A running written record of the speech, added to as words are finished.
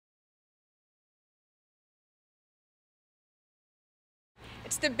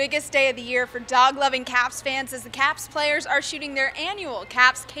It's the biggest day of the year for dog-loving Caps fans as the Caps players are shooting their annual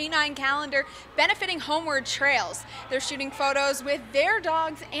Caps Canine Calendar benefiting Homeward Trails. They're shooting photos with their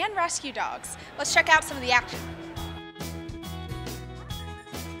dogs and rescue dogs. Let's check out some of the action.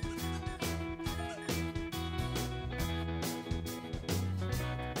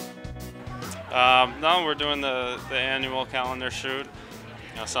 No, we're doing the annual calendar shoot.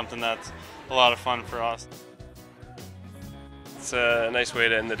 Something that's a lot of fun for us. It's a nice way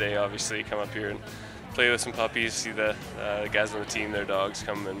to end the day, obviously. Come up here and play with some puppies, see the guys on the team, their dogs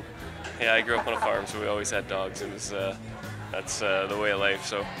come. And yeah, I grew up on a farm, so we always had dogs. It was that's the way of life.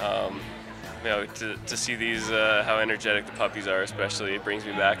 So to see these, how energetic the puppies are, especially, it brings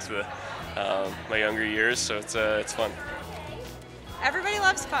me back to my younger years. So it's fun. Everybody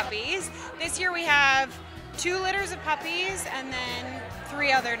loves puppies. This year we have 2 litters of puppies and then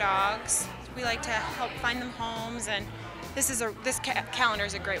 3 other dogs. We like to help find them homes, and this calendar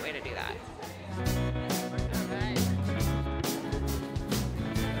is a great way to do that.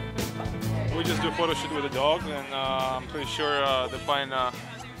 We just do a photo shoot with the dogs, and I'm pretty sure they find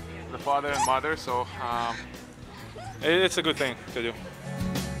the father and mother, so it's a good thing to do.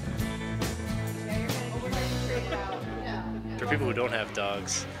 For people who don't have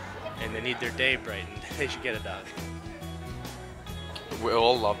dogs and they need their day brightened, they should get a dog. We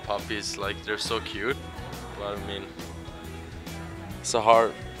all love puppies, like they're so cute, but I mean, it's a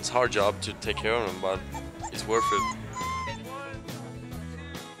hard job to take care of them, but it's worth it.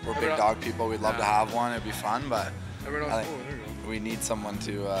 We're big dog people, we'd love to have one, it'd be fun, but I think we need someone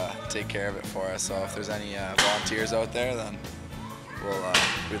to take care of it for us, so if there's any volunteers out there, then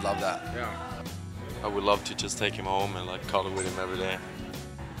we'd love that. Yeah. I would love to just take him home and like cuddle with him every day.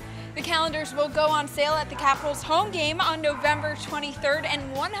 The calendars will go on sale at the Capitals home game on November 23rd, and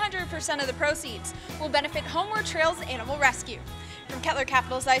 100% of the proceeds will benefit Homeward Trails Animal Rescue. From Kettler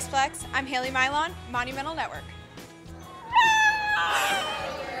Capitals Iceplex, I'm Haley Mylon, Monumental Network.